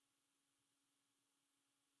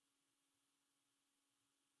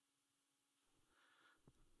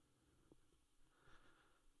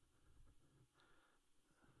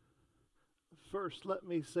First, let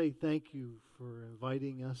me say thank you for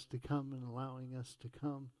inviting us to come and allowing us to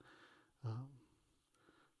come,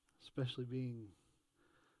 especially being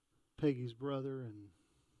Peggy's brother.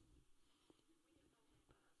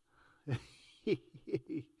 And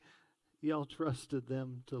y'all trusted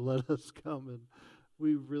them to let us come, and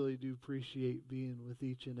we really do appreciate being with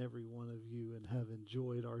each and every one of you and have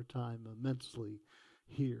enjoyed our time immensely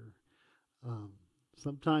here.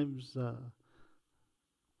 Sometimes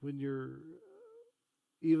when you're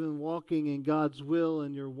even walking in God's will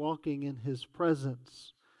and you're walking in His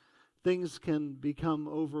presence, things can become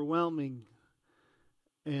overwhelming.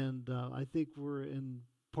 And I think we're in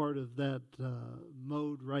part of that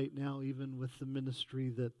mode right now, even with the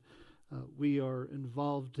ministry that we are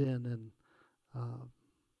involved in. And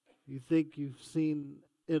you think you've seen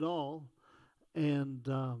it all, and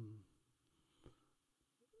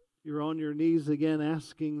you're on your knees again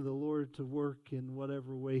asking the Lord to work in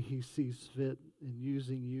whatever way He sees fit and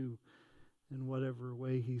using you in whatever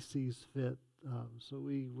way He sees fit. So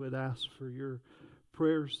we would ask for your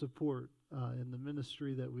prayer support in the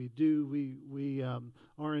ministry that we do. We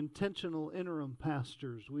are intentional interim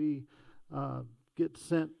pastors. We get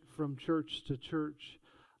sent from church to church,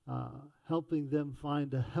 helping them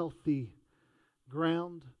find a healthy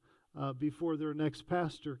ground before their next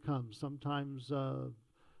pastor comes. Sometimes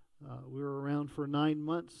we're around for 9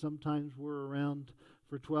 months. Sometimes we're around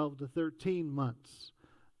for 12 to 13 months.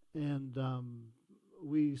 And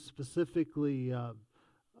we specifically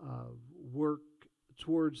work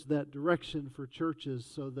towards that direction for churches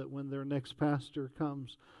so that when their next pastor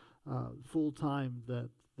comes full time, that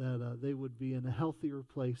they would be in a healthier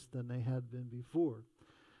place than they had been before.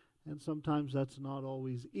 And sometimes that's not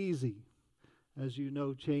always easy. As you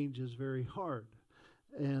know, change is very hard.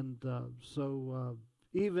 And so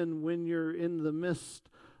even when you're in the midst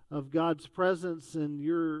of God's presence and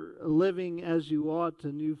you're living as you ought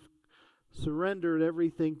and you've surrendered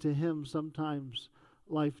everything to Him, sometimes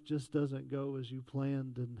life just doesn't go as you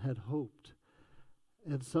planned and had hoped.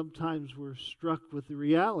 And sometimes we're struck with the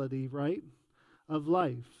reality, right, of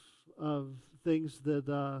life, of things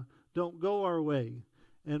that don't go our way,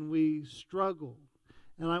 and we struggle.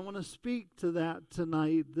 And I want to speak to that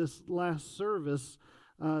tonight, this last service,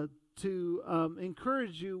 to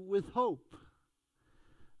encourage you with hope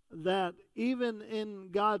that even in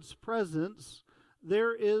God's presence,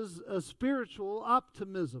 there is a spiritual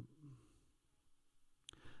optimism.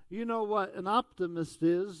 You know what an optimist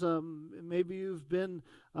is. Maybe you've been,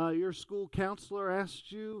 your school counselor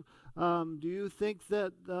asked you, do you think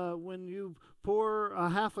that when you pour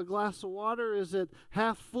half a glass of water, is it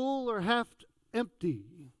half full or half empty?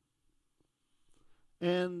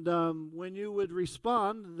 And when you would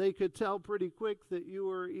respond, they could tell pretty quick that you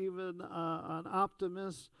were even an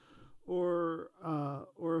optimist or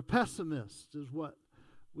a pessimist, is what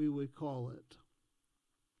we would call it.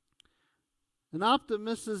 An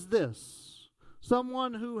optimist is this: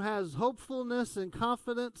 someone who has hopefulness and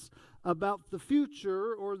confidence about the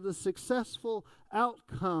future or the successful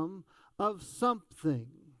outcome of something.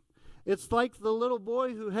 It's like the little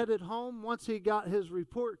boy who headed home once he got his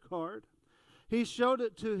report card. He showed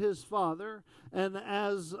it to his father, and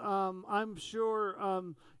as I'm sure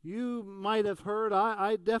you might have heard,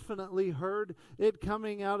 I definitely heard it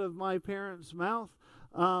coming out of my parents' mouth.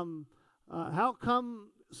 How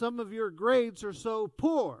come some of your grades are so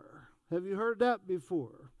poor? Have you heard that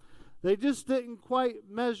before? They just didn't quite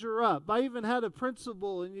measure up. I even had a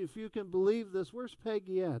principal, and if you can believe this, where's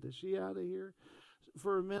Peggy at? Is she out of here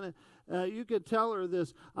for a minute? You could tell her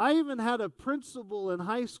this. I even had a principal in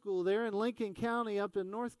high school there in Lincoln County up in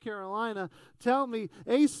North Carolina tell me,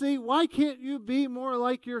 AC, why can't you be more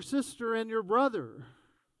like your sister and your brother?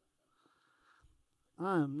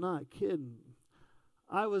 I'm not kidding.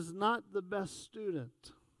 I was not the best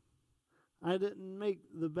student. I didn't make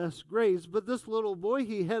the best grades, but this little boy,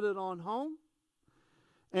 he headed on home,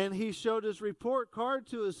 and he showed his report card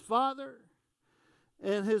to his father.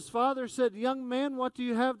 And his father said, "Young man, what do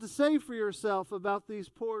you have to say for yourself about these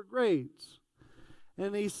poor grades?"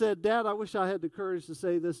 And he said, "Dad, I wish I had the courage to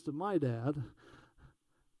say this to my dad."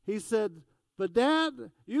 He said, "But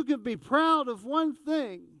Dad, you can be proud of one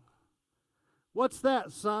thing." "What's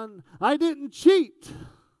that, son?" "I didn't cheat."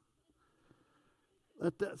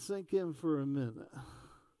 Let that sink in for a minute.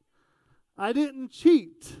 I didn't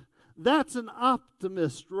cheat. That's an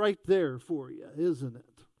optimist right there for you, isn't it?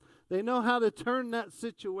 They know how to turn that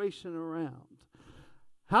situation around.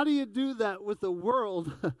 How do you do that with the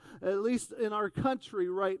world, at least in our country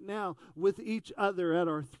right now, with each other at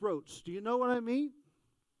our throats? Do you know what I mean?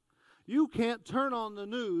 You can't turn on the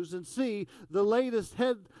news and see the latest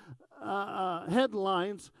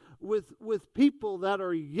headlines with people that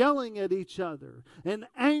are yelling at each other and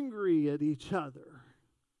angry at each other.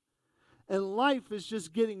 And life is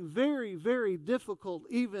just getting very, very difficult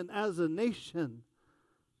even as a nation.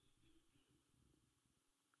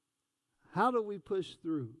 How do we push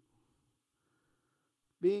through?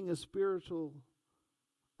 Being a spiritual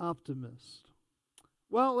optimist.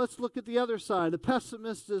 Well, let's look at the other side. A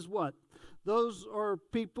pessimist is what? Those are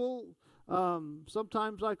people,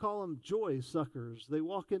 sometimes I call them joy suckers. They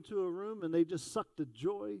walk into a room and they just suck the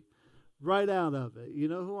joy right out of it. You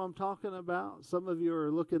know who I'm talking about? Some of you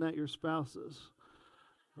are looking at your spouses,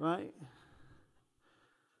 right?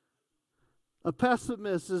 A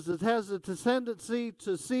pessimist has a tendency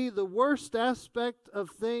to see the worst aspect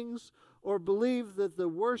of things or believe that the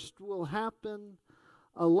worst will happen,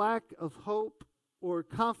 a lack of hope or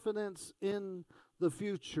confidence in the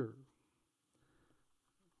future.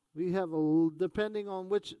 We have, depending on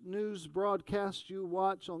which news broadcast you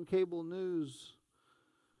watch on cable news,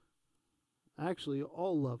 actually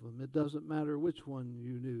all of them, it doesn't matter which one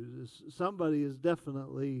you use. Somebody is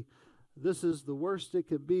definitely, this is the worst it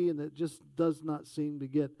could be, and it just does not seem to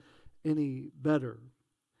get any better.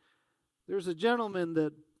 There's a gentleman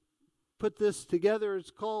that put this together.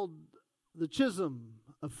 It's called the Chisholm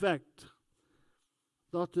effect.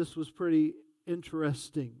 Thought this was pretty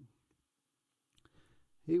interesting.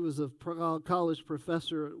 He was a college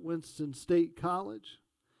professor at Winston State College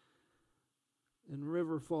in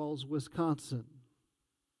River Falls, Wisconsin.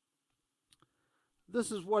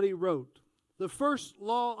 This is what he wrote. The first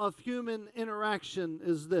law of human interaction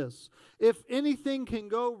is this: if anything can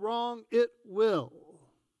go wrong, it will.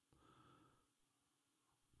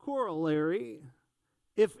 Corollary: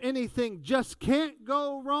 if anything just can't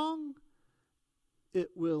go wrong,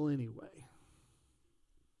 it will anyway.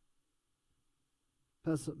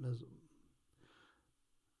 Pessimism.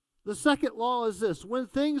 The second law is this: when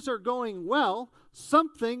things are going well,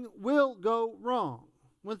 something will go wrong.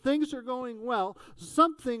 When things are going well,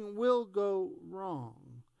 something will go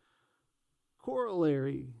wrong.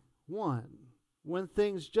 Corollary 1: when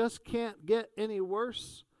things just can't get any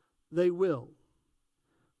worse, they will.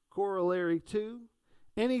 Corollary 2: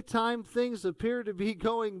 anytime things appear to be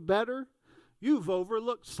going better, you've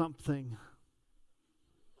overlooked something.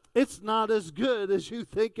 It's not as good as you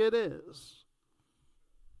think it is.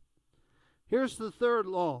 Here's the third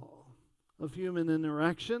law of human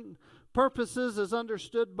interaction. Purposes as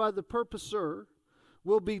understood by the purposer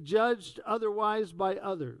will be judged otherwise by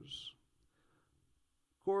others.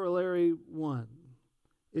 Corollary 1: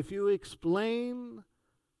 if you explain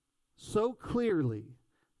so clearly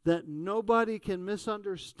that nobody can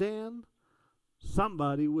misunderstand,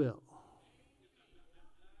 somebody will.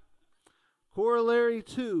 Corollary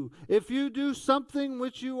 2: if you do something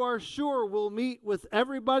which you are sure will meet with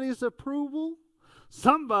everybody's approval,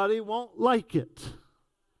 somebody won't like it.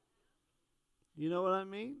 You know what I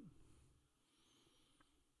mean?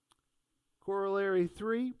 Corollary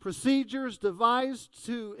 3: procedures devised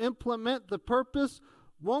to implement the purpose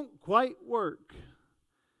won't quite work.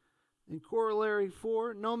 And Corollary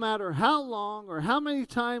 4: no matter how long or how many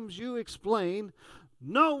times you explain,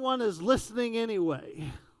 no one is listening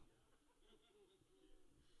anyway.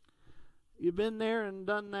 You been there and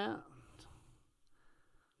done that?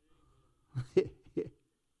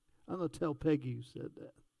 I'm going to tell Peggy you said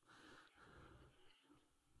that.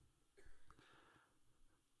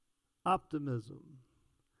 Optimism.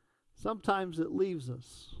 Sometimes it leaves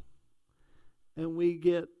us, and we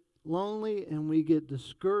get lonely and we get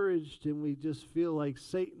discouraged and we just feel like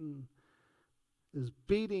Satan is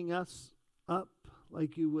beating us up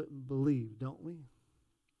like you wouldn't believe, don't we?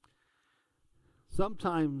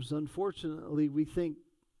 Sometimes, unfortunately, we think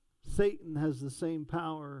Satan has the same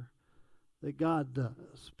power that God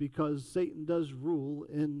does, because Satan does rule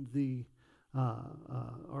in the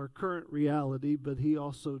our current reality, but he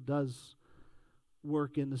also does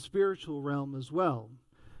work in the spiritual realm as well.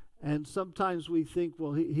 And sometimes we think,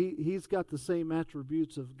 well, he's got the same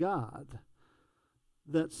attributes of God,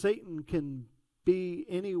 that Satan can be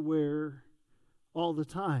anywhere all the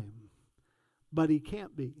time, but he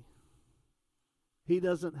can't be. He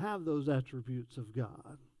doesn't have those attributes of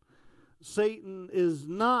God. Satan is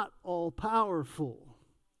not all-powerful.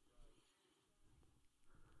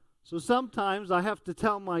 So sometimes I have to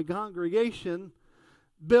tell my congregation,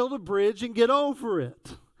 build a bridge and get over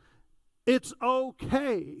it. It's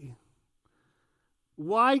okay.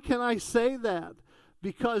 Why can I say that?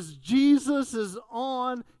 Because Jesus is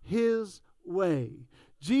on his way.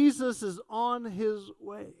 Jesus is on his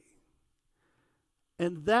way.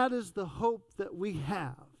 And that is the hope that we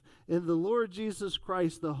have in the Lord Jesus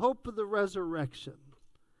Christ, the hope of the resurrection.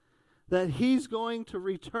 that He's going to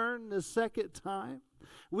return the second time.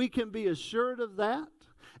 We can be assured of that.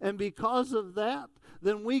 And because of that,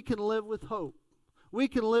 then we can live with hope. We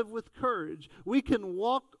can live with courage. We can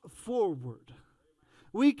walk forward.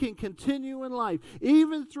 We can continue in life,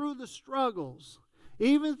 even through the struggles,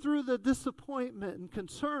 even through the disappointment and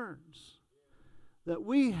concerns, that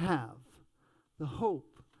we have the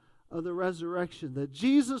hope of the resurrection, that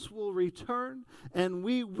Jesus will return and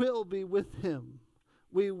we will be with Him.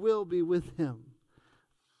 We will be with Him.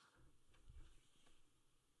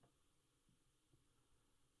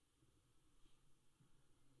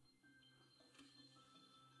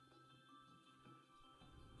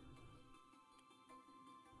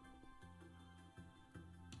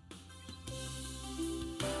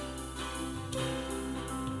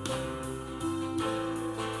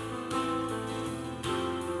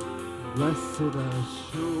 Blessed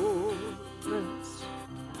assurance,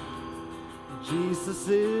 Jesus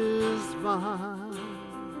is mine.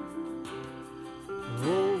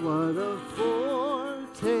 Oh, what a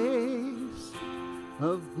foretaste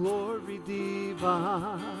of glory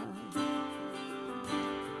divine,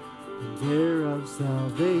 and heir of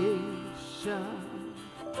salvation,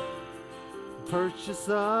 purchase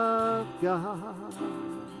of God,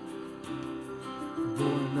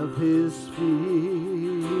 born of His Spirit,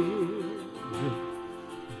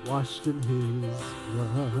 washed in His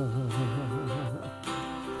blood.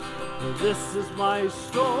 Well, this is my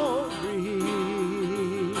story,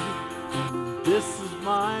 and this is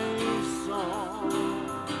my song,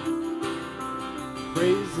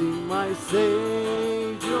 praising my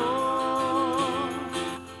Savior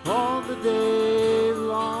all the day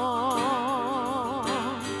long.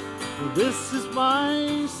 Well, this is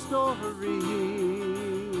my story,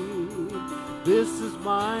 this is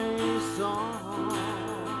my song,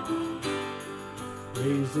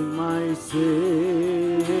 praising my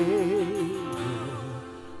Savior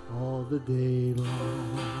all the day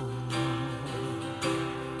long.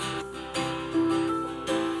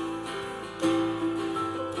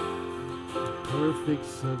 Perfect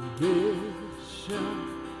submission,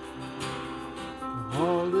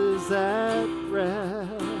 all is at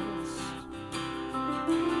rest.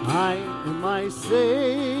 I and my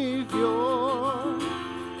Savior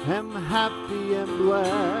am happy and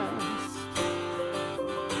blessed,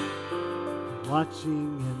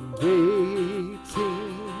 watching and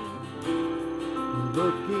waiting,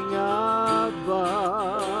 looking above,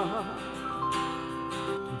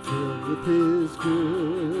 filled with His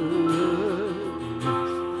goodness,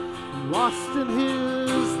 lost in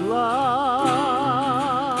His love.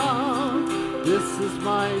 This is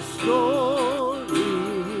my story,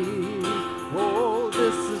 oh,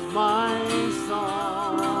 this is my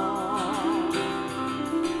song,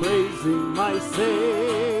 praising my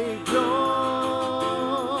Savior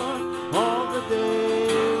all the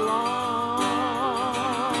day long.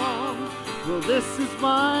 Well, this is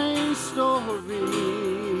my story,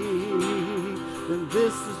 and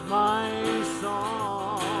this is my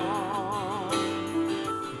song,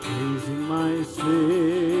 praising my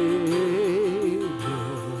Savior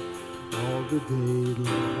all the day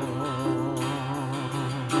long.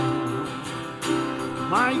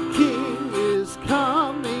 My King is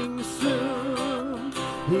coming soon.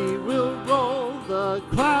 He will roll the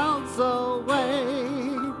clouds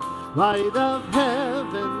away, light of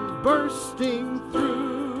heaven bursting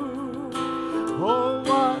through. Oh,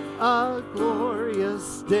 what a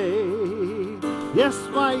glorious day. Yes,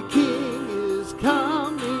 my King is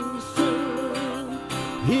coming soon.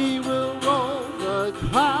 He will roll the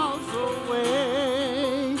clouds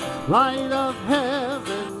away, light of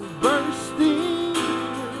heaven bursting through.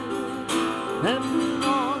 And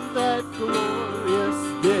on that glorious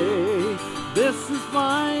day, this is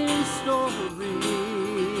my story.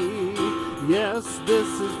 Yes, this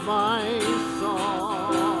is my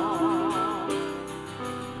song,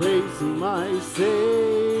 praising my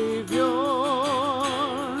Savior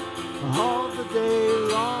all the day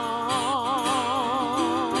long.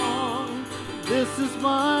 This is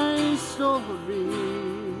my story.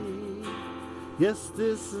 Yes,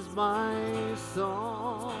 this is my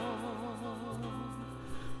song,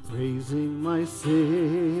 praising my Savior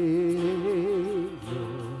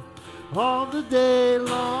all the day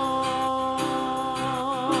long.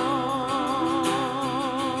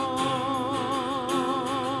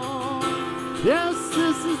 Yes,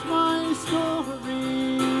 this is my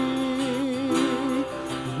story.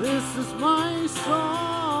 This is my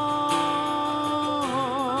song.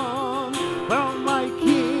 Well, my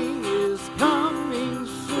King is coming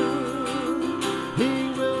soon. He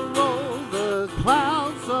will roll the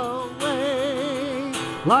clouds away,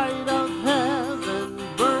 light of heaven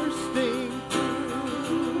bursting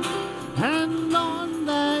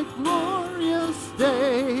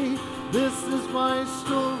This is my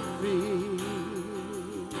story.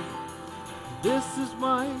 This is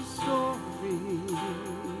my story.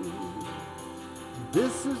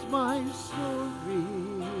 This is my story.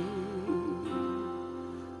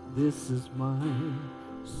 This is my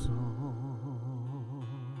song.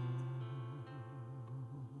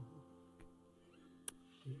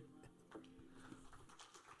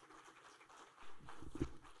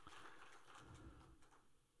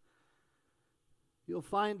 You'll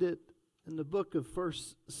find it in the book of 1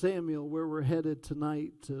 Samuel, where we're headed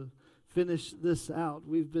tonight to finish this out.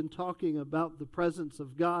 We've been talking about the presence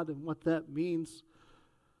of God and what that means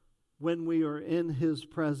when we are in His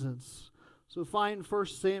presence. So find 1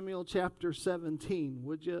 Samuel chapter 17,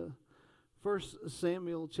 would you? 1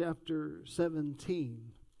 Samuel chapter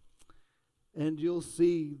 17. And you'll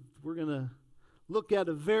see we're going to look at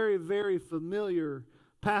a very, very familiar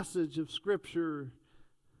passage of Scripture.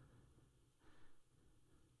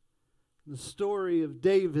 The story of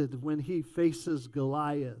David when he faces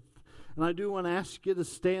Goliath. And I do want to ask you to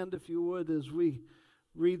stand, if you would, as we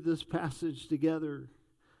read this passage together.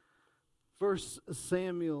 1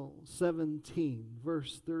 Samuel 17,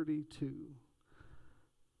 verse 32.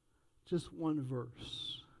 Just one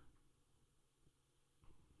verse.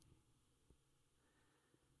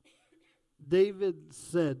 David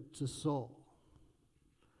said to Saul,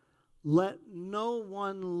 "Let no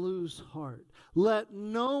one lose heart. Let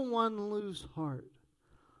no one lose heart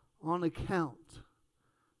on account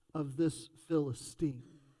of this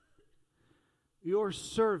Philistine. Your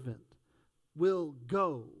servant will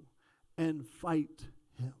go and fight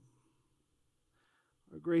him."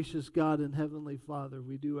 Our gracious God and Heavenly Father,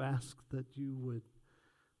 we do ask that you would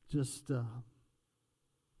just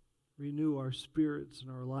renew our spirits and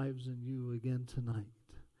our lives in you again tonight.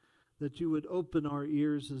 That you would open our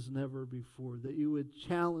ears as never before. That you would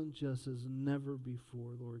challenge us as never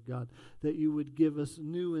before, Lord God. That you would give us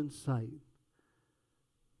new insight,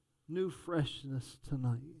 new freshness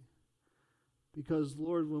tonight. Because,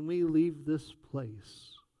 Lord, when we leave this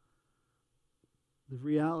place, the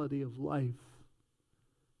reality of life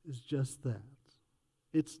is just that.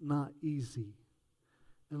 It's not easy.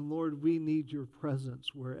 And, Lord, we need your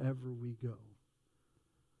presence wherever we go.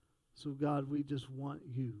 So, God, we just want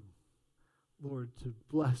you, Lord, to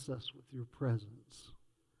bless us with your presence.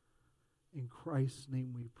 In Christ's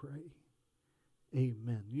name we pray.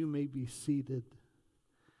 Amen. You may be seated.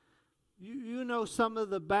 You know some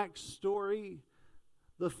of the backstory.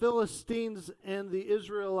 The Philistines and the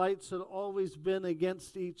Israelites had always been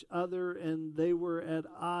against each other, and they were at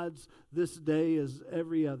odds this day as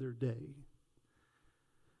every other day.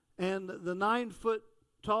 And the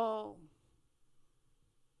 9-foot-tall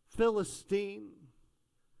Philistine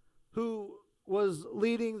who was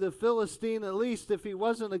leading the Philistine, at least if he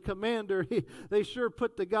wasn't a commander, they sure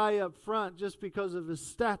put the guy up front just because of his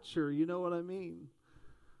stature, you know what I mean?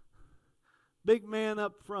 Big man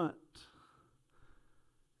up front.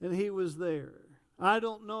 And he was there. I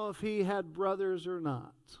don't know if he had brothers or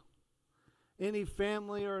not, any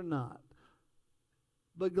family or not.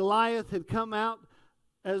 But Goliath had come out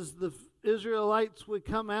as the Israelites would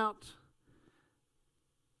come out,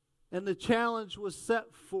 and the challenge was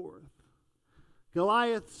set forth.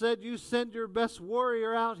 Goliath said, "You send your best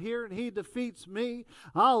warrior out here and he defeats me.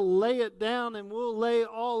 I'll lay it down and we'll lay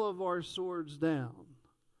all of our swords down.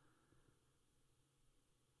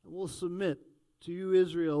 And we'll submit to you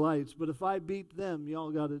Israelites. But if I beat them,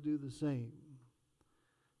 y'all got to do the same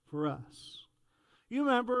for us." You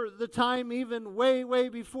remember the time even way, way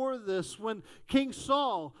before this when King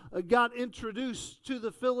Saul got introduced to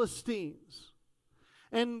the Philistines.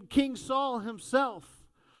 And King Saul himself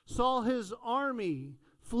saw his army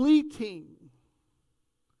fleeting.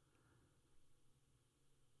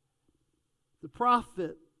 The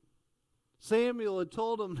prophet Samuel had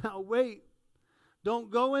told him, "Now wait, don't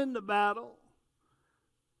go into battle.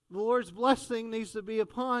 The Lord's blessing needs to be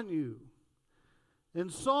upon you."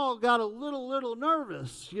 And Saul got a little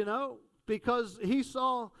nervous, because he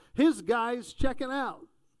saw his guys checking out,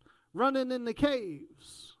 running in the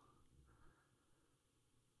caves.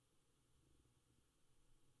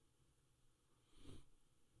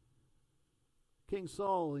 King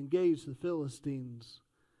Saul engaged the Philistines,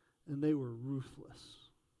 and they were ruthless.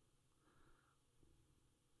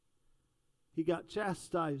 He got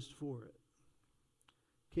chastised for it.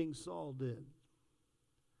 King Saul did.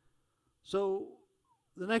 So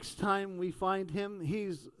the next time we find him,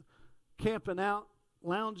 he's camping out,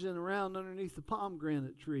 lounging around underneath the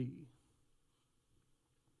pomegranate tree.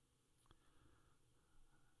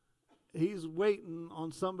 He's waiting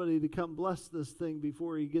on somebody to come bless this thing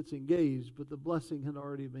before he gets engaged, but the blessing had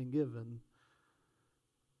already been given.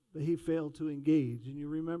 But he failed to engage. And you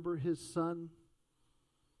remember his son,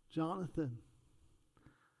 Jonathan,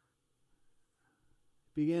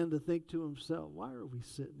 began to think to himself, why are we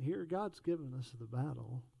sitting here? God's given us the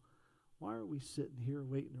battle. Why are we sitting here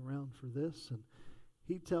waiting around for this? And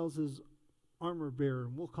he tells his armor bearer,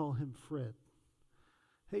 and we'll call him Fred.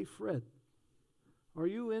 Hey, Fred, are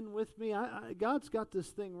you in with me? God's got this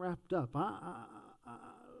thing wrapped up.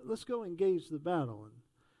 Let's go engage the battle. And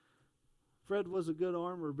Fred was a good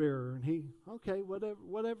armor bearer, and he, okay,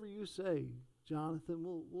 whatever you say, Jonathan,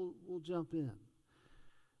 we'll jump in.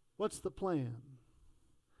 What's the plan?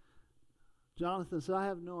 Jonathan said, I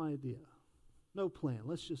have no idea. No plan.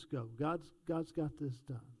 Let's just go. God's got this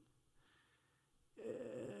done.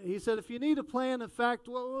 He said, if you need a plan, in fact,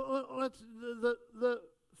 the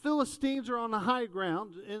Philistines are on the high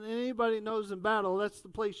ground, and anybody knows in battle, that's the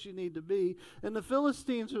place you need to be. And the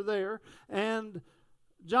Philistines are there, and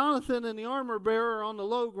Jonathan and the armor bearer are on the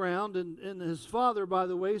low ground, and his father, by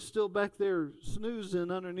the way, is still back there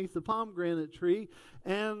snoozing underneath the pomegranate tree.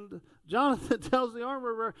 And Jonathan tells the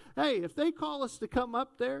armor bearer, hey, if they call us to come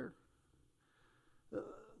up there,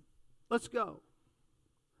 let's go.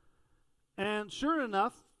 And sure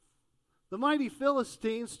enough, the mighty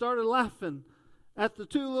Philistines started laughing at the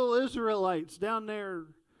two little Israelites down there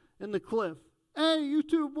in the cliff. Hey, you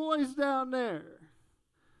two boys down there.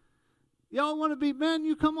 Y'all want to be men?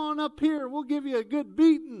 You come on up here. We'll give you a good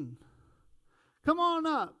beating. Come on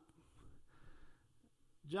up.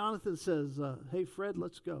 Jonathan says, hey, Fred,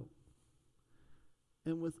 let's go.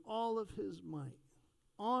 And with all of his might,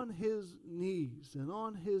 on his knees and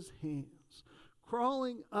on his hands,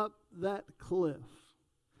 crawling up that cliff,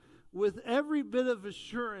 with every bit of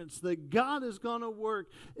assurance that God is going to work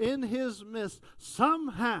in his midst,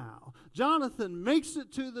 somehow Jonathan makes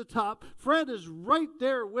it to the top. Fred is right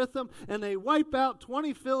there with him, and they wipe out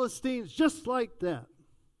 20 Philistines just like that.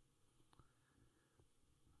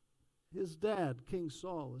 His dad, King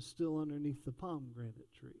Saul, is still underneath the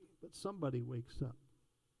pomegranate tree, but somebody wakes up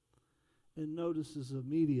and notices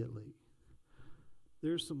immediately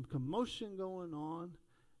there's some commotion going on,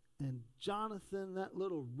 and Jonathan, that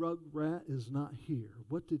little rug rat, is not here.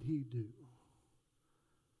 What did he do?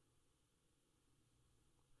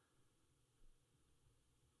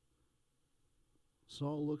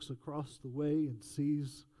 Saul looks across the way and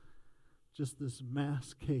sees just this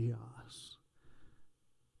mass chaos.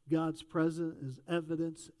 God's presence is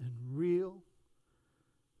evidence and real.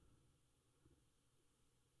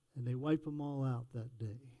 And they wipe them all out that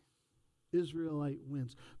day. Israelite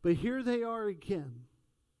wins. But here they are again.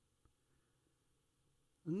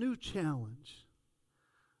 A new challenge.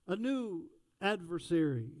 A new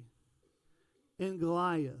adversary in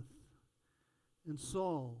Goliath. And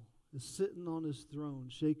Saul is sitting on his throne,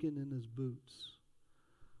 shaking in his boots.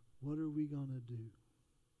 What are we going to do?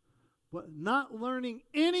 What, not learning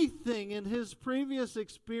anything in his previous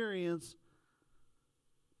experience,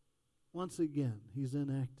 once again, he's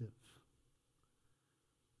inactive.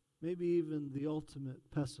 Maybe even the ultimate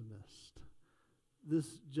pessimist. This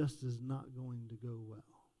just is not going to go well.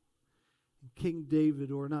 King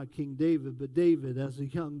David, or not King David, but David, as a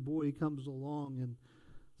young boy, comes along and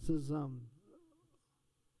says,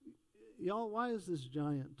 y'all, why is this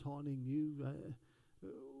giant taunting you?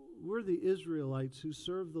 We're the Israelites who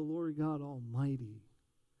serve the Lord God Almighty.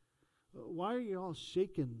 Why are you all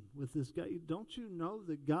shaken with this guy? Don't you know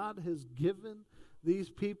that God has given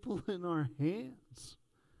these people in our hands?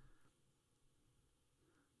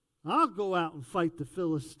 I'll go out and fight the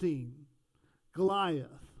Philistine, Goliath.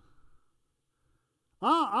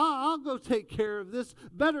 I'll go take care of this.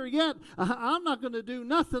 Better yet, I'm not going to do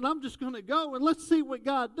nothing. I'm just going to go and let's see what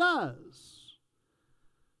God does.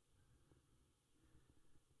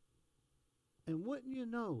 And wouldn't you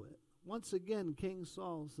know it, once again, King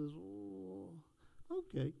Saul says, oh,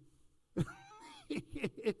 okay.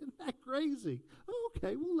 Isn't that crazy?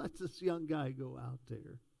 Okay, we'll let this young guy go out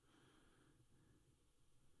there.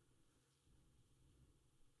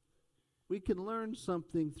 We can learn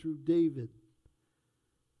something through David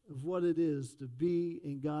of what it is to be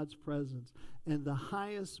in God's presence. And the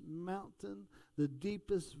highest mountain, the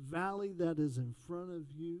deepest valley that is in front of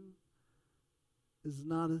you is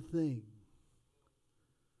not a thing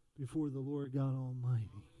before the Lord God Almighty.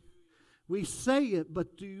 We say it,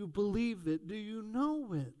 but do you believe it? Do you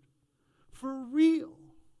know it? For real.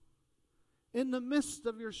 In the midst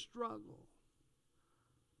of your struggle.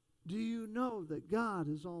 Do you know that God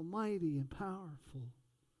is almighty and powerful?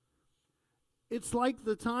 It's like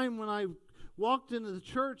the time when I walked into the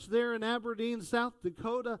church there in Aberdeen, South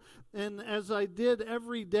Dakota, and as I did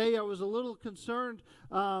every day, I was a little concerned,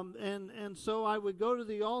 and so I would go to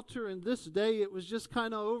the altar, and this day it was just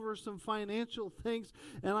kind of over some financial things,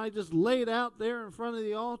 and I just laid out there in front of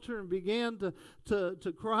the altar and began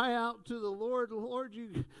to cry out to the Lord, Lord,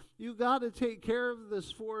 you got to take care of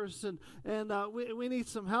this for us, and we need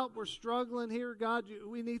some help. We're struggling here, God.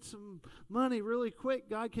 We need some money really quick.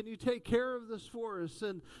 God, can you take care of this for us?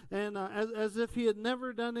 And as if he had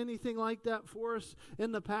never done anything like that for us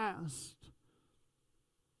in the past.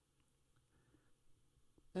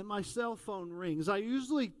 And my cell phone rings. I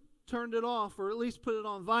usually turned it off, or at least put it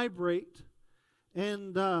on vibrate,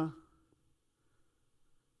 and I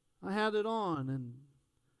had it on, and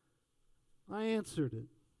I answered it.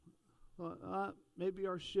 Maybe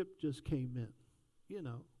our ship just came in. You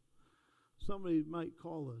know, somebody might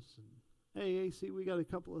call us and, hey, AC, we got a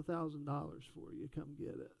couple of $1,000 for you. Come get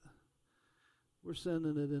it. We're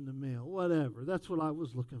sending it in the mail. Whatever. That's what I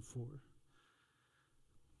was looking for.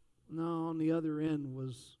 No, on the other end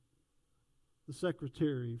was the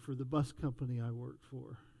secretary for the bus company I worked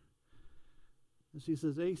for. And she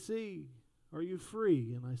says, AC, are you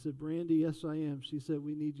free? And I said, Brandy, yes, I am. She said,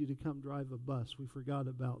 we need you to come drive a bus. We forgot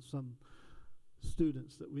about some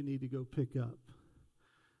students that we need to go pick up.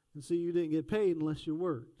 And so you didn't get paid unless you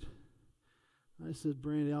worked. I said,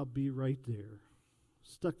 Brandy, I'll be right there.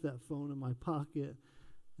 Stuck that phone in my pocket.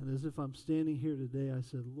 And as if I'm standing here today, I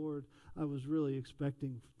said, Lord, I was really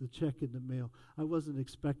expecting the check in the mail. I wasn't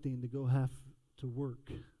expecting to go have to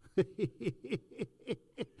work.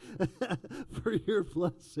 For your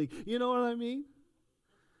blessing. You know what I mean?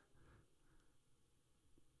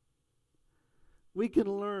 We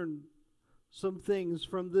can learn some things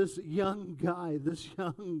from this young guy, this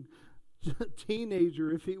young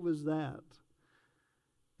teenager, if he was that.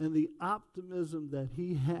 And the optimism that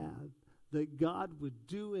he had, that God would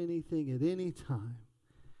do anything at any time,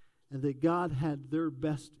 and that God had their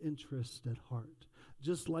best interest at heart,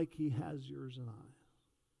 just like he has yours and I.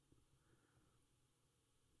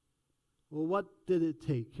 Well, what did it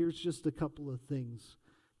take? Here's just a couple of things,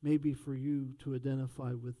 maybe for you to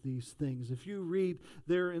identify with these things. If you read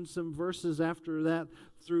there in some verses after that,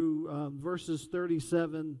 through verses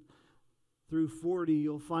 37 through 40,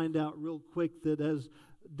 you'll find out real quick that as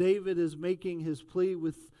David is making his plea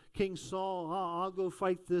with King Saul, I'll go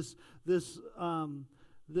fight this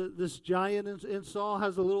giant, and Saul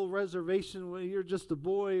has a little reservation. Well, you're just a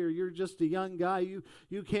boy, or you're just a young guy.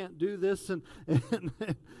 You can't do this,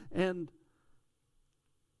 and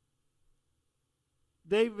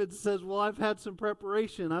David says, well, I've had some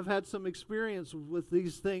preparation. I've had some experience with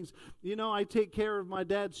these things. You know, I take care of my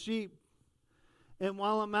dad's sheep. And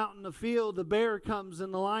while I'm out in the field, the bear comes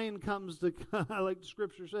and the lion comes to, like the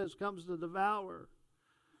scripture says, comes to devour.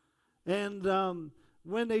 And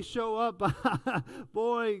when they show up,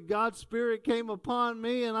 boy, God's Spirit came upon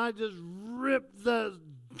me, and I just ripped the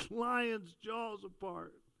lion's jaws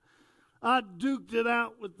apart. I duked it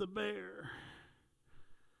out with the bear.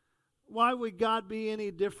 Why would God be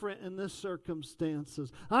any different in this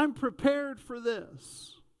circumstances? I'm prepared for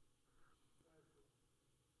this.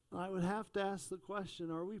 I would have to ask the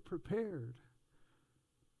question, are we prepared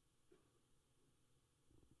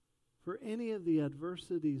for any of the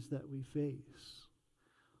adversities that we face?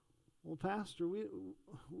 Well, Pastor,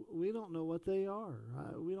 we don't know what they are.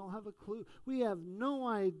 We don't have a clue. We have no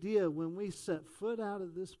idea when we set foot out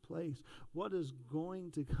of this place what is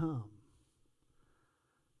going to come.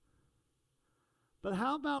 But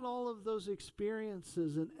how about all of those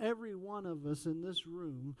experiences? And every one of us in this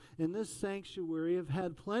room, in this sanctuary, have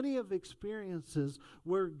had plenty of experiences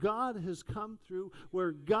where God has come through,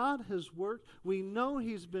 where God has worked. We know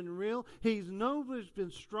He's been real. He knows He's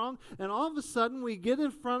been strong. And all of a sudden we get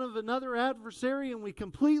in front of another adversary and we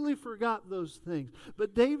completely forgot those things.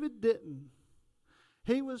 But David didn't.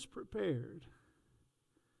 He was prepared.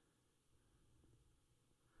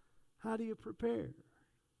 How do you prepare?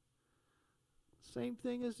 Same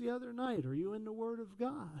thing as the other night. Are you in the Word of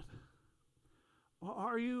God?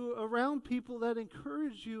 Are you around people that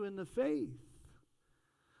encourage you in the faith?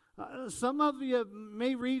 Some of you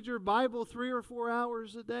may read your Bible 3 or 4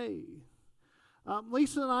 hours a day.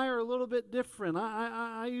 Lisa and I are a little bit different.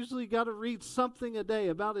 I usually got to read something a day,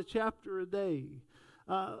 about a chapter a day.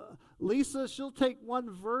 Lisa, she'll take one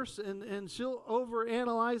verse and she'll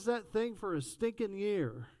overanalyze that thing for a stinking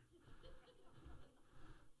year.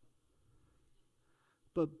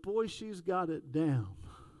 But boy, she's got it down.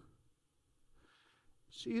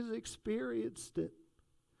 She's experienced it.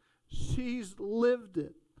 She's lived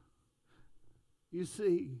it. You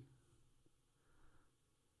see,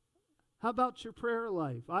 How about your prayer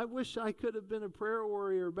life? I wish I could have been a prayer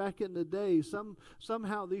warrior back in the day.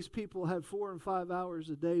 Somehow these people had 4 and 5 hours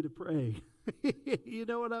a day to pray. You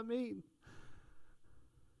know what I mean?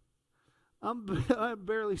 I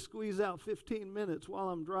barely squeeze out 15 minutes while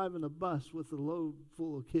I'm driving a bus with a load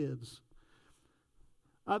full of kids.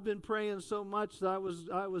 I've been praying so much that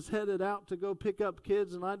I was headed out to go pick up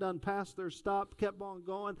kids, and I done passed their stop, kept on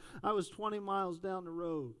going. I was 20 miles down the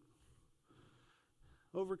road.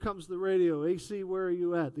 Over comes the radio. AC, where are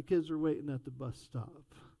you at? The kids are waiting at the bus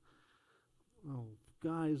stop. Oh,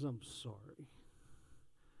 guys, I'm sorry.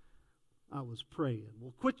 I was praying.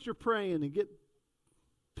 Well, quit your praying and get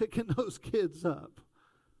picking those kids up.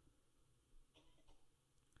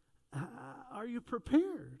 Are you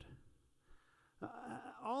prepared?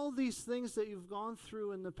 All these things that you've gone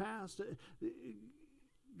through in the past,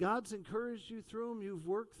 God's encouraged you through them. You've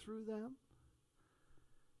worked through them.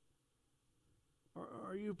 Or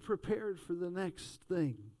are you prepared for the next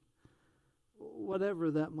thing,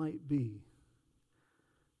 whatever that might be?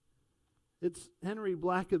 It's Henry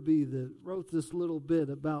Blackaby that wrote this little bit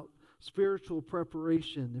about spiritual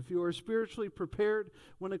preparation. If you are spiritually prepared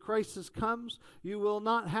when a crisis comes, you will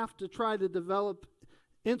not have to try to develop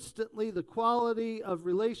instantly the quality of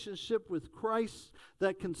relationship with Christ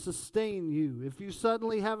that can sustain you. If you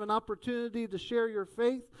suddenly have an opportunity to share your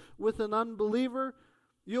faith with an unbeliever,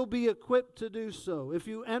 you'll be equipped to do so. If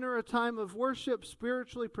you enter a time of worship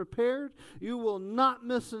spiritually prepared, you will not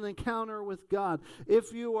miss an encounter with God.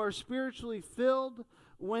 If you are spiritually filled,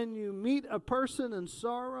 when you meet a person in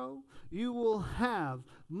sorrow, you will have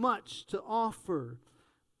much to offer.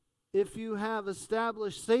 If you have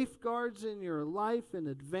established safeguards in your life in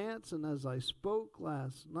advance, and as I spoke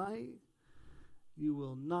last night, you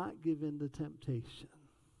will not give in to temptation.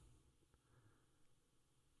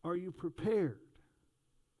 Are you prepared?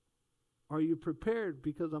 Are you prepared?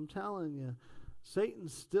 Because I'm telling you,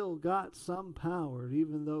 Satan's still got some power,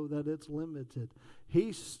 even though that it's limited.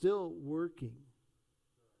 He's still working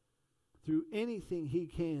through anything he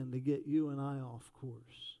can to get you and I off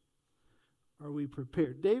course. Are we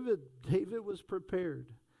prepared? David was prepared,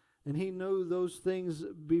 and he knew those things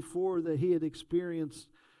before that he had experienced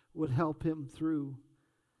would help him through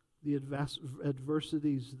the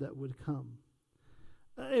adversities that would come.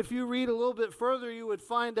 If you read a little bit further, you would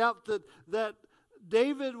find out that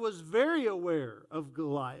David was very aware of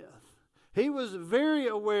Goliath. He was very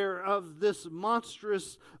aware of this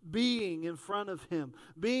monstrous being in front of him,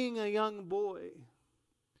 being a young boy.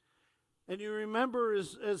 And you remember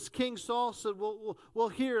as King Saul said, well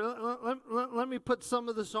here, let me put some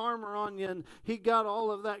of this armor on you. And he got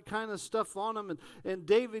all of that kind of stuff on him. And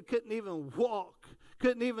David couldn't even walk,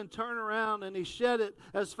 couldn't even turn around. And he shed it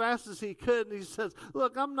as fast as he could. And he says,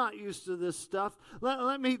 look, I'm not used to this stuff.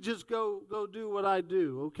 Let me just go do what I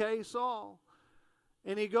do. Okay, Saul?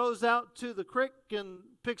 And he goes out to the creek and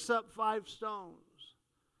picks up 5 stones.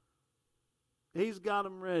 He's got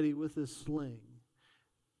them ready with his sling.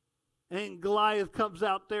 And Goliath comes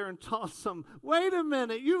out there and taunts him. Wait a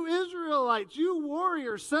minute, you Israelites, you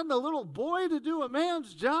warriors, send a little boy to do a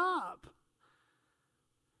man's job.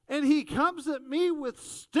 And he comes at me with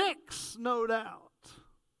sticks, no doubt.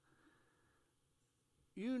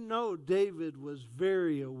 You know David was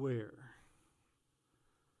very aware.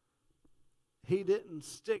 He didn't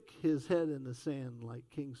stick his head in the sand like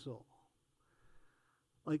King Saul,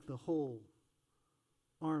 like the whole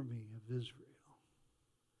army of Israel.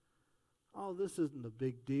 Oh, this isn't a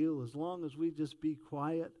big deal. As long as we just be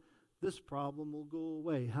quiet, this problem will go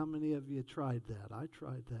away. How many of you tried that? I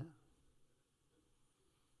tried that.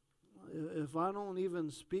 If I don't even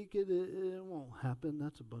speak it, it won't happen.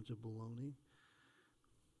 That's a bunch of baloney.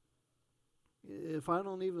 If I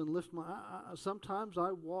don't even lift my... sometimes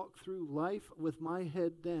I walk through life with my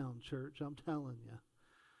head down, church, I'm telling you.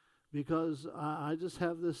 Because I just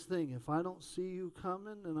have this thing. If I don't see you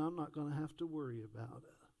coming, then I'm not going to have to worry about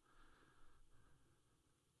it.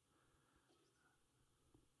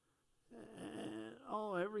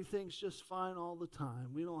 Everything's just fine all the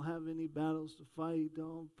time. We don't have any battles to fight.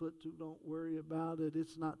 Don't worry about it.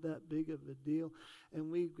 It's not that big of a deal. And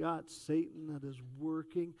we've got Satan that is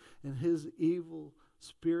working, and his evil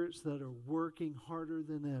spirits that are working harder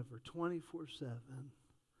than ever, 24/7,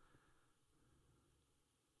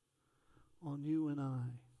 on you and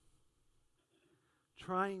I,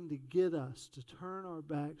 trying to get us to turn our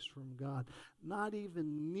backs from God, not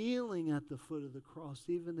even kneeling at the foot of the cross,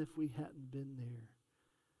 even if we hadn't been there.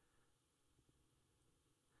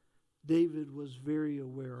 David was very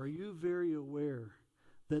aware. Are you very aware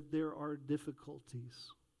that there are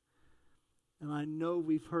difficulties? And I know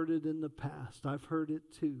we've heard it in the past. I've heard it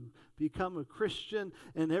too. Become a Christian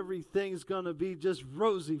and everything's going to be just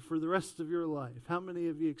rosy for the rest of your life. How many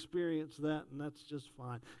of you experienced that? And that's just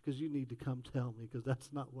fine, because you need to come tell me, because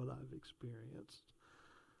that's not what I've experienced.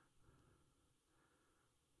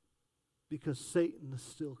 Because Satan is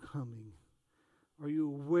still coming. Are you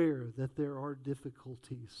aware that there are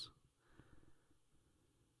difficulties?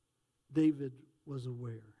 David was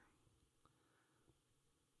aware.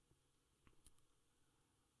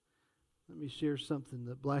 Let me share something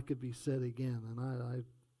that Blackaby said again, and I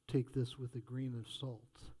take this with a grain of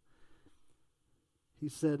salt. He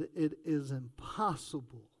said, "It is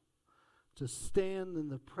impossible to stand in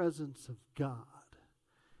the presence of God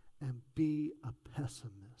and be a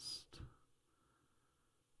pessimist."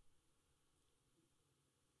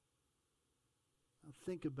 Now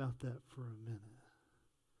think about that for a minute.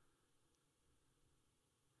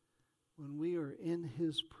 When we are in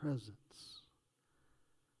His presence,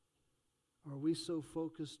 are we so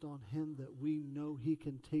focused on Him that we know He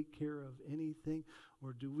can take care of anything?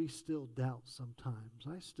 Or do we still doubt sometimes?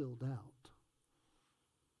 I still doubt.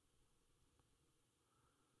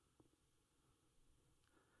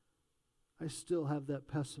 I still have that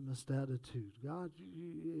pessimist attitude. God,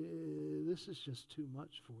 this is just too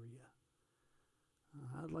much for you.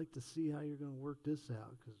 I'd like to see how you're going to work this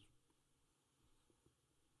out, because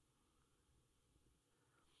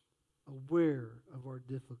aware of our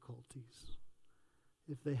difficulties.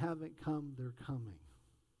 If they haven't come, they're coming.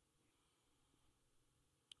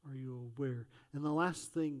 Are you aware? And the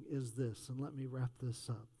last thing is this, and let me wrap this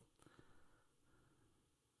up.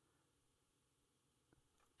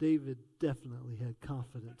 David definitely had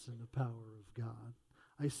confidence in the power of God.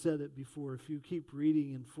 I said it before. If you keep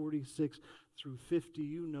reading in 46 through 50,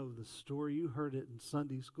 you know the story. You heard it in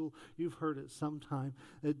Sunday school. You've heard it sometime.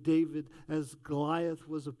 That David, as Goliath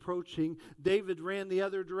was approaching, David ran the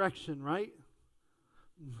other direction, right?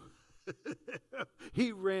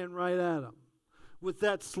 He ran right at him with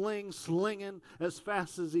that sling slinging as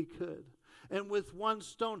fast as he could. And with one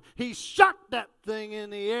stone, he shot that thing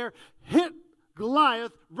in the air, hit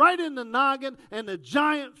Goliath right in the noggin, and the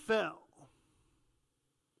giant fell.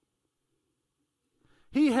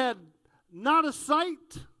 He had not a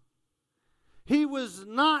sight. He was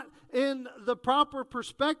not in the proper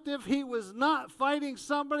perspective. He was not fighting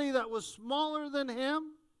somebody that was smaller than him.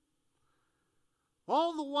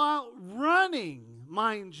 All the while running,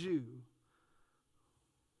 mind you.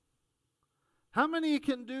 How many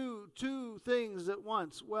can do two things at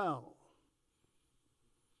once well?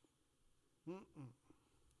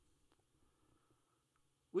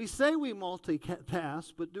 We say we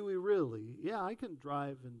multitask, but do we really? Yeah, I can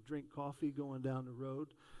drive and drink coffee going down the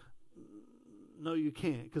road. No, you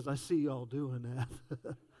can't, because I see y'all doing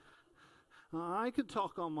that. I can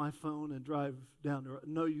talk on my phone and drive down the road.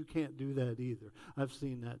 No, you can't do that either. I've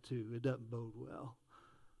seen that too. It doesn't bode well.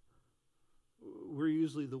 We're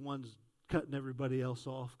usually the ones cutting everybody else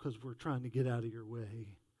off because we're trying to get out of your way.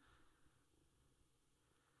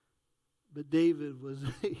 But David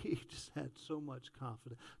he just had so much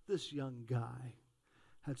confidence. This young guy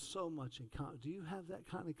had so much in confidence. Do you have that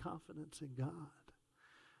kind of confidence in God?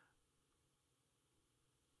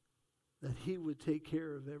 That He would take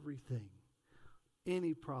care of everything.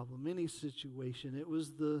 Any problem, any situation. It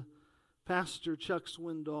was the pastor Chuck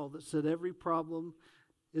Swindoll that said every problem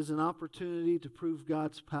is an opportunity to prove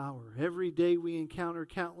God's power. Every day we encounter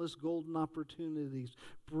countless golden opportunities,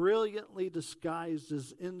 brilliantly disguised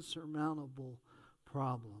as insurmountable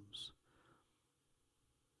problems.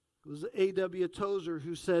 It was A.W. Tozer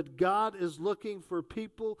who said, God is looking for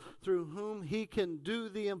people through whom He can do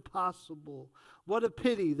the impossible. What a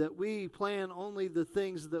pity that we plan only the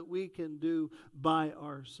things that we can do by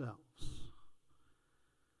ourselves.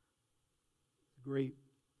 The great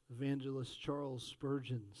evangelist Charles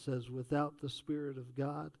Spurgeon says, without the Spirit of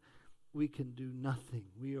God, we can do nothing.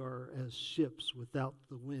 We are as ships without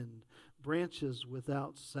the wind, branches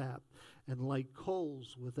without sap, and like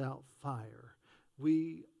coals without fire.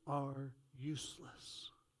 We are useless.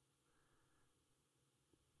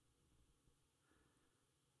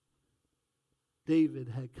 David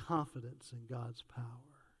had confidence in God's power.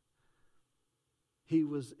 He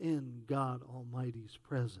was in God Almighty's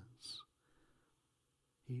presence.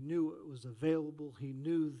 He knew it was available. He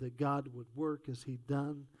knew that God would work as He'd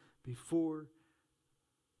done before.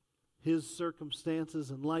 His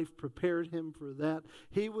circumstances in life prepared him for that.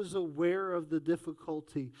 He was aware of the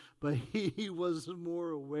difficulty, but he was more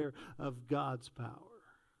aware of God's power.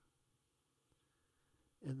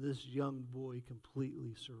 And this young boy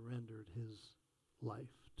completely surrendered his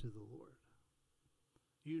life to the Lord.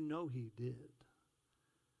 You know he did.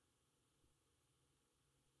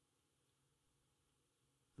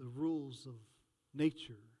 the rules of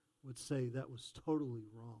nature would say that was totally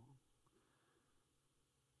wrong.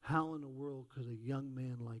 How in the world could a young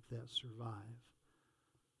man like that survive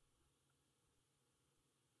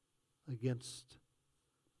against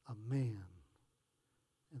a man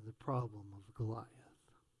and the problem of Goliath?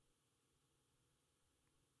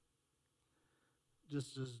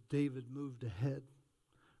 Just as David moved ahead,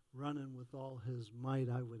 running with all his might,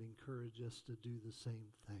 I would encourage us to do the same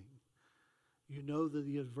thing. You know that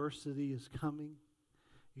the adversity is coming.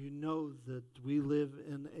 You know that we live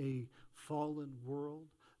in a fallen world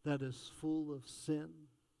that is full of sin.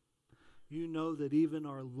 You know that even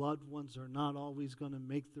our loved ones are not always going to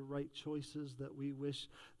make the right choices that we wish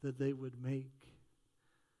that they would make.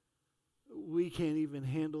 We can't even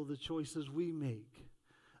handle the choices we make.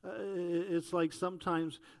 It's like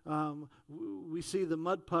sometimes we see the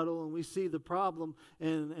mud puddle and we see the problem,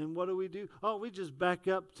 and what do? Oh, we just back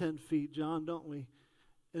up 10 feet, John, don't we?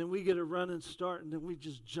 And we get a running start, and then we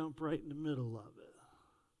just jump right in the middle of it.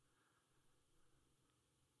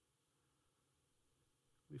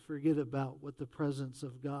 We forget about what the presence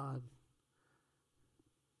of God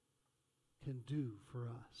can do for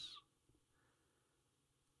us.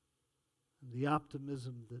 And the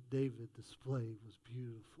optimism that David displayed was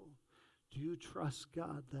beautiful. Do you trust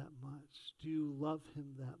God that much? Do you love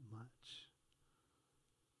him that much?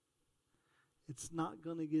 It's not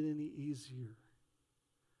going to get any easier.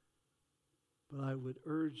 But I would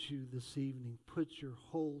urge you this evening, put your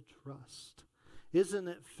whole trust. Isn't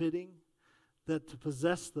it fitting that to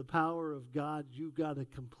possess the power of God, you've got to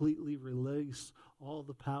completely release all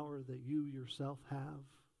the power that you yourself have?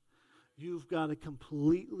 You've got to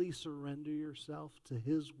completely surrender yourself to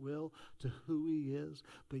his will, to who he is.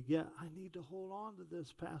 But yet, I need to hold on to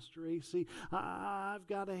this, Pastor AC. I've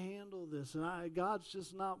got to handle this. And God's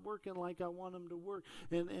just not working like I want him to work.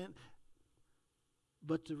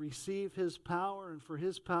 But to receive his power and for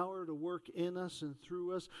his power to work in us and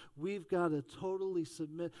through us, we've got to totally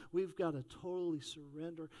submit. We've got to totally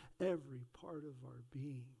surrender every part of our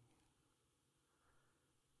being.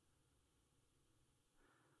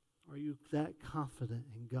 Are you that confident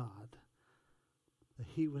in God that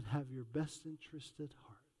he would have your best interest at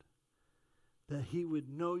heart? That he would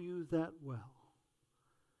know you that well?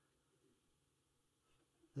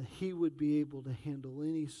 That he would be able to handle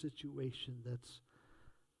any situation that's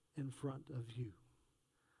in front of you,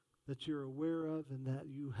 that you're aware of and that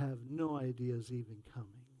you have no idea is even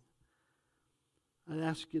coming? I'd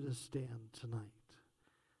ask you to stand tonight.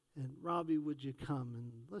 And Robbie, would you come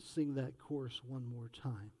and let's sing that chorus one more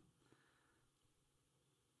time.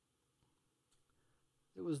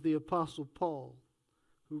 It was the Apostle Paul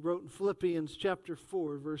who wrote in Philippians chapter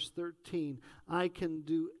 4, verse 13, I can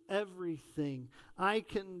do everything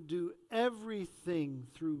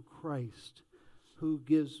through Christ who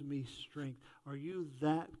gives me strength. Are you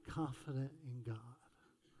that confident in God?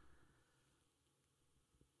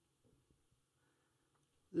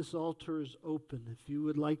 This altar is open. If you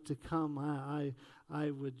would like to come, I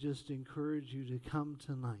would just encourage you to come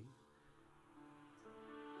tonight.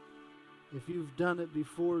 If you've done it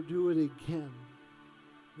before, do it again.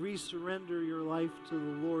 Resurrender your life to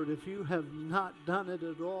the Lord. If you have not done it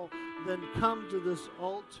at all, then come to this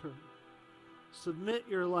altar. Submit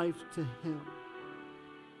your life to him.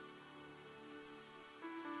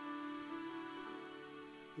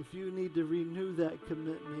 If you need to renew that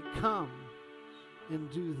commitment, come and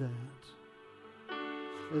do that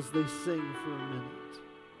as they sing for a minute.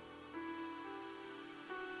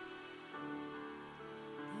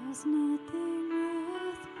 There's nothing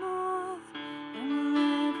worth more than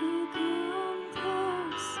love you come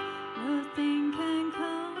close. Nothing can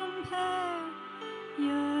compare.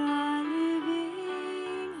 You're our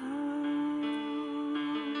living hope.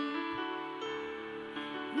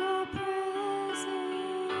 Your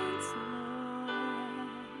presence, Lord.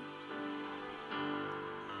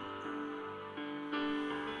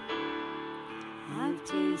 I've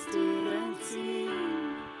tasted and seen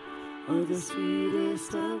the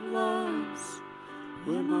sweetest of loves,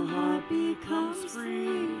 when my heart becomes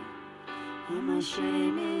free and my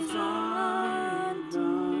shame is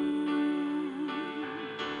undone.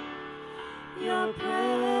 Your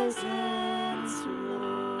presence,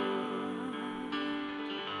 Lord.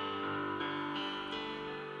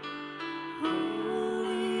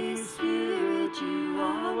 Holy Spirit, you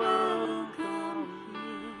are welcome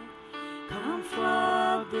here. Come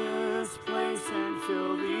flood this place and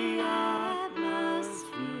fill the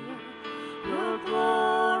atmosphere. Your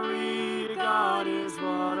glory, God, is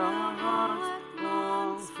what our heart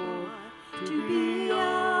longs for, to be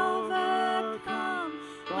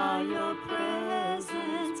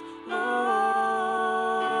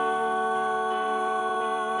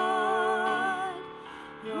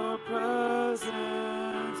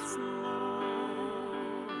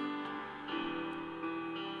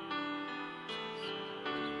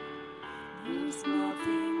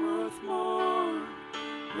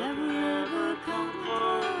never come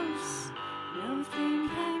close. Nothing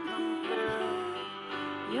can compare.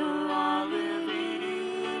 You're our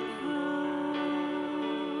living hope.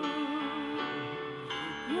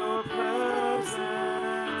 Your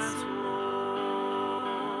presence, Lord.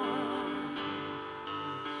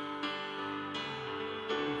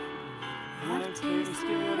 I've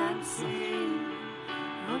tasted and seen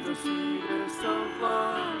of the sweetest of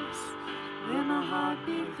loves, where my heart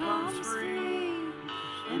becomes free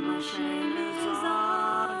and my shame is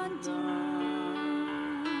undone.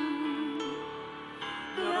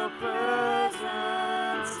 Your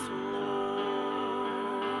presence, Lord.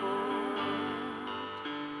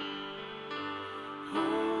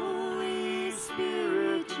 Holy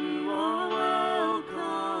Spirit, you are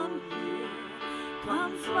welcome here.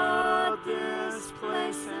 Come flood this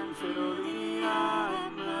place and fill the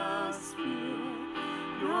atmosphere.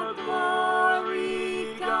 Your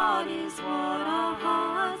glory, God, is what our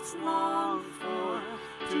hearts long for,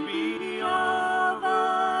 to be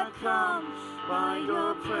overcome by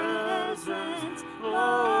your presence, Lord.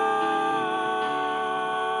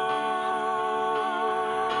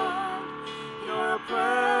 Your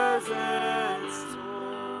presence,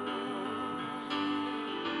 Lord.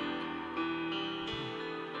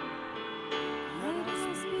 Let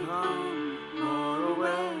us become more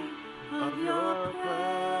aware of your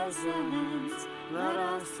presence. Let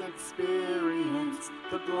us experience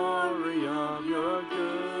the glory of your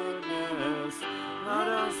goodness. Let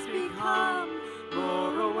us become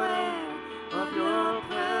more aware of your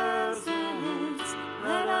presence.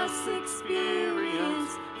 Let us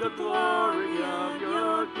experience the glory of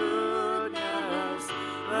your goodness.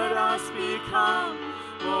 Let us become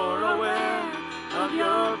more aware of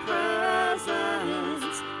your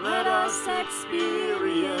presence. Let us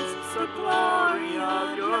experience the glory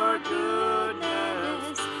of your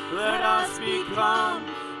goodness. Let us become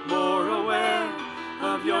more aware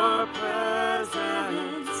of your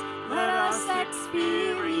presence. Let us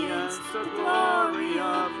experience the glory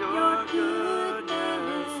of your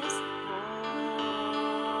goodness.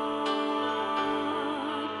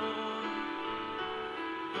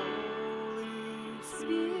 Holy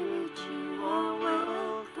Spirit, you are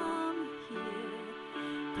welcome here.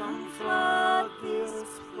 Come flood this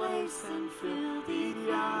place and fill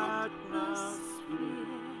the atmosphere.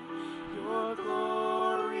 Your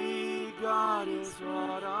glory, God, is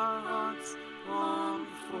what our hearts long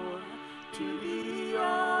for, to be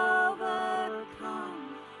overcome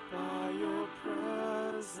by your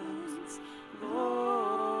presence,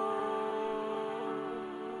 Lord.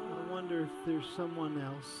 I wonder if there's someone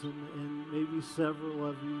else, and maybe several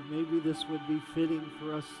of you, maybe this would be fitting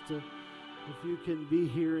for us to, if you can be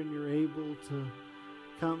here and you're able to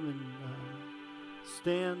come and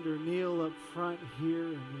stand or kneel up front here,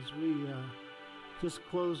 and as we just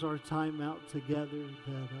close our time out together,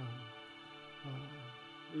 that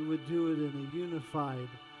we would do it in a unified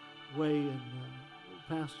way. And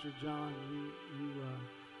Pastor John, you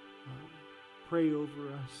pray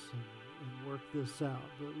over us and work this out.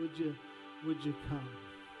 But would you come?